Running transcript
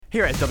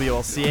Here at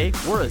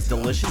WLCA, we're as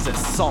delicious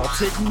as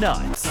salted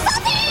nuts.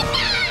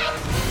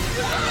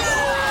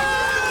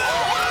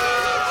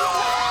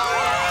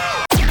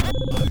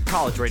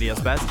 College Radio's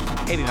best,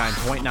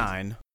 89.9.